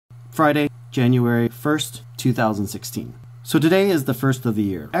Friday, January 1st, 2016. So today is the first of the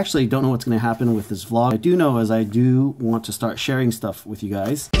year. Actually, don't know what's going to happen with this vlog. I do know is I do want to start sharing stuff with you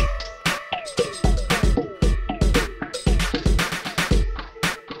guys.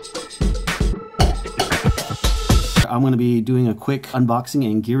 I'm going to be doing a quick unboxing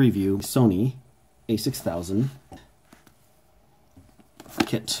and gear review. Sony a6000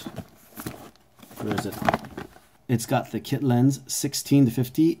 kit. Where is it? It's got the kit lens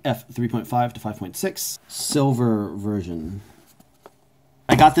 16-50 f3.5 to 5.6 silver version.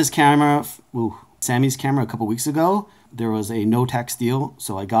 I got this camera, Samy's camera, a couple weeks ago. There was a no tax deal,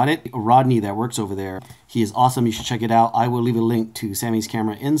 so I got it. Rodney that works over there, he is awesome. You should check it out. I will leave a link to Samy's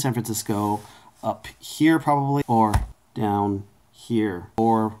camera in San Francisco up here probably, or down here,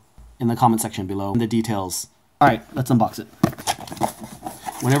 or in the comment section below in the details. All right, let's unbox it.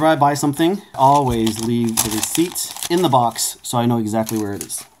 Whenever I buy something, always leave the receipt in the box so I know exactly where it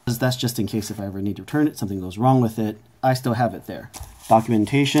is. That's just in case if I ever need to return it, something goes wrong with it, I still have it there.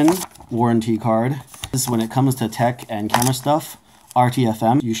 Documentation, warranty card. This is when it comes to tech and camera stuff.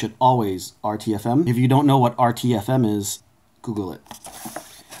 RTFM, you should always RTFM. If you don't know what RTFM is, Google it.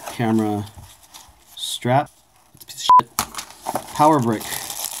 Camera strap, it's a piece of shit. Power brick.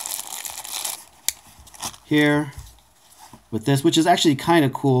 Here. With this, which is actually kind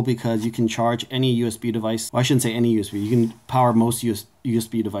of cool because you can charge any USB device. Well, I shouldn't say any USB. You can power most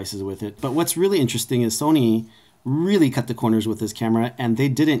USB devices with it. But what's really interesting is Sony really cut the corners with this camera, and they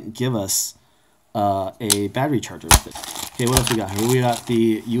didn't give us a battery charger with it. Okay, what else we got here? We got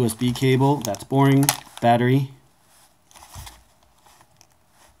the USB cable. That's boring. Battery.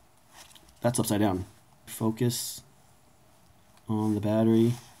 That's upside down. Focus on the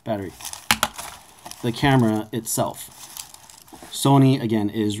battery. Battery. The camera itself. Sony, again,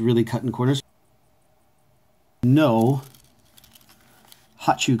 is really cutting corners. No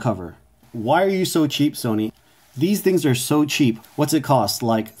hot shoe cover. Why are you so cheap, Sony? These things are so cheap. What's it cost?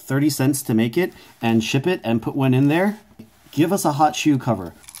 Like 30 cents to make it and ship it and put one in there? Give us a hot shoe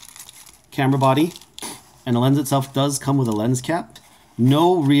cover. Camera body. And the lens itself does come with a lens cap.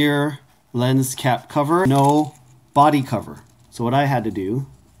 No rear lens cap cover. No body cover. So what I had to do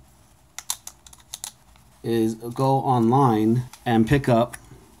is go online and pick up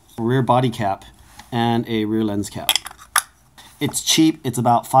a rear body cap and a rear lens cap. It's cheap, it's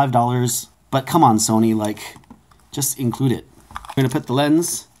about $5, but come on Sony, like, just include it. I'm gonna put the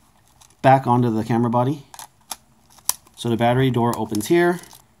lens back onto the camera body. So the battery door opens here,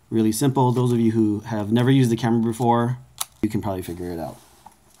 really simple. Those of you who have never used the camera before, you can probably figure it out.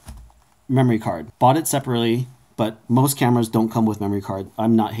 Memory card, bought it separately, but most cameras don't come with memory card.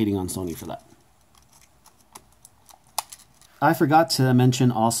 I'm not hating on Sony for that. I forgot to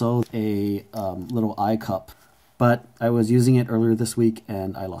mention also a little eye cup, but I was using it earlier this week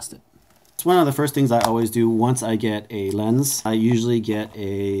and I lost it. It's one of the first things I always do once I get a lens. I usually get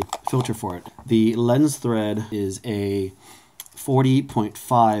a filter for it. The lens thread is a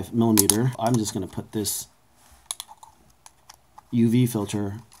 40.5 millimeter. I'm just going to put this UV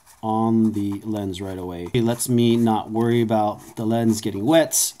filter on the lens right away. It lets me not worry about the lens getting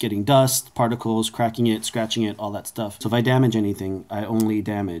wet, getting dust, particles, cracking it, scratching it, all that stuff. So if I damage anything, I only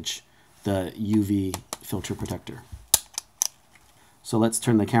damage the UV filter protector. So let's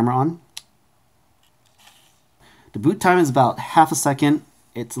turn the camera on. The boot time is about half a second.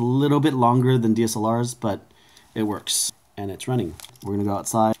 It's a little bit longer than DSLRs, but it works and it's running. We're gonna go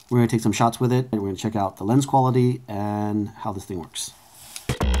outside. We're gonna take some shots with it and we're gonna check out the lens quality and how this thing works.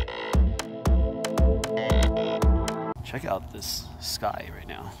 Check out this sky right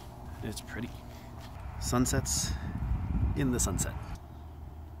now. It's pretty. Sunsets in the sunset.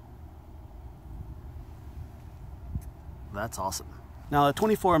 That's awesome. Now a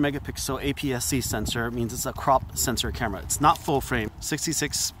 24 megapixel APS-C sensor means it's a crop sensor camera. It's not full frame.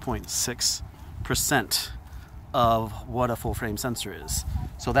 66.6% of what a full frame sensor is.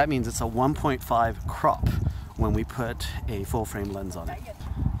 So that means it's a 1.5 crop when we put a full frame lens on it.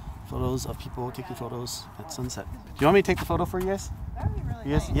 Photos of people taking photos at sunset. Do you want me to take the photo for you guys? That would be really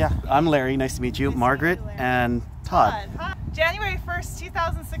yes, nice. Yeah. I'm Larry. Nice to meet you. Nice Margaret to meet you, and Todd. Hi. January 1st,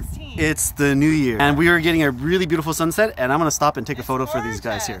 2016. It's the new year. And we are getting a really beautiful sunset, and I'm going to stop and take a photo for these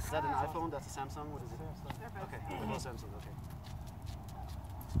guys here. Is that an iPhone? That's a Samsung? What is it? Okay. We'll go Samsung. Okay.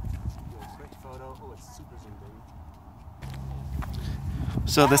 Quick photo. Oh, it's super zoomed in.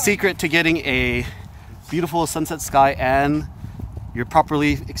 So the secret to getting a beautiful sunset sky and you're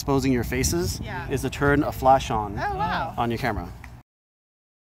properly exposing your faces is to turn a flash on on your camera.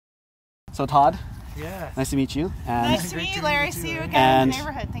 So Todd, nice to meet you. And nice to meet you, Larry. See you again in the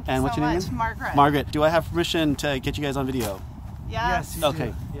neighborhood. Thank you so much. Margaret. Do I have permission to get you guys on video? Yes. you Okay.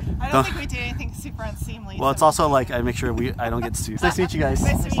 do. Yeah. I don't think we do anything super unseemly. Well, it's so- also like I make sure I don't get sued. Nice to meet you guys.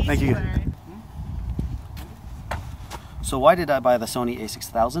 Nice to meet Thank you. Larry. So why did I buy the Sony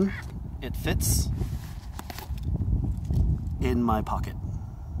a6000? It fits in my pocket.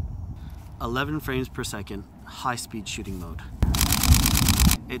 11 frames per second, high-speed shooting mode.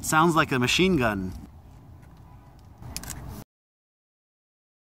 It sounds like a machine gun.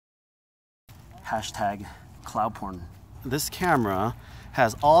 Hashtag cloudporn. This camera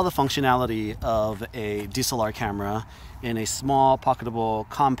has all the functionality of a DSLR camera in a small, pocketable,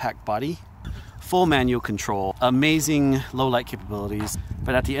 compact body. Full manual control, amazing low light capabilities.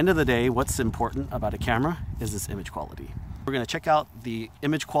 But at the end of the day, what's important about a camera is its image quality. We're gonna check out the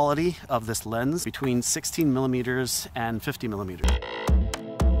image quality of this lens between 16 millimeters and 50 millimeters.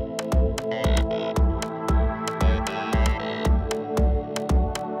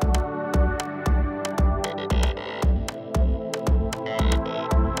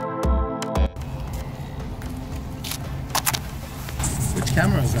 Which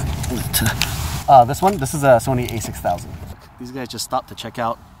camera is that? This is a Sony a6000. These guys just stopped to check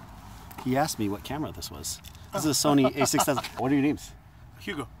out. He asked me what camera this was. This is a Sony a6000. What are your names?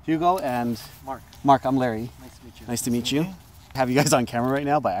 Hugo. Hugo and Mark. Mark, I'm Larry. Nice to meet you. Nice to meet you. Have you guys on camera right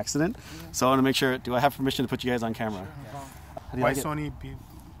now by accident? So I want to make sure, do I have permission to put you guys on camera? How do you Why like it? Sony?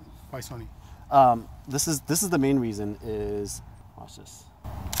 Why Sony? This is the main reason is, watch this.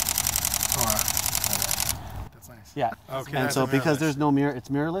 Alright. That's nice. Yeah. Okay. And that's so a because mirrorless. there's no mirror, it's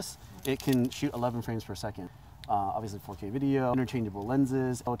mirrorless, it can shoot 11 frames per second. Obviously 4K video, interchangeable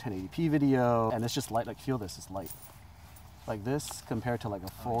lenses, 1080p video, and it's just light, like feel this, it's light. Like this compared to like a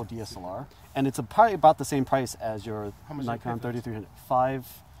full DSLR. And it's probably about the same price as your How much Nikon is it? 3300.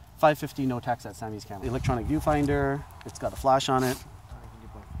 $550 no tax at Samy's camera. Electronic viewfinder, it's got a flash on it.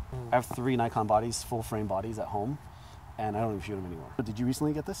 I have 3 Nikon bodies, full frame bodies at home, and I don't even shoot them anymore. But did you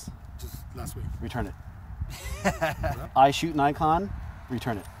recently get this? Just last week. Return it. I shoot Nikon,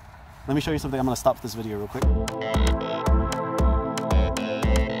 return it. Let me show you something. I'm going to stop this video real quick.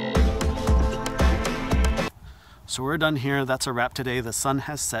 So we're done here. That's a wrap today. The sun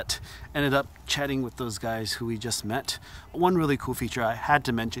has set. Ended up chatting with those guys who we just met. One really cool feature I had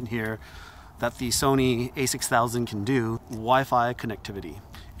to mention here that the Sony a6000 can do, Wi-Fi connectivity.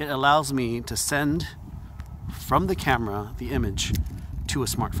 It allows me to send from the camera the image to a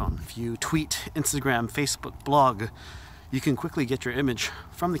smartphone. If you tweet, Instagram, Facebook, blog, you can quickly get your image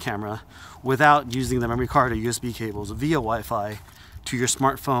from the camera without using the memory card or USB cables via Wi-Fi to your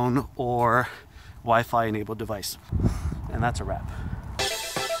smartphone or Wi-Fi enabled device. And that's a wrap.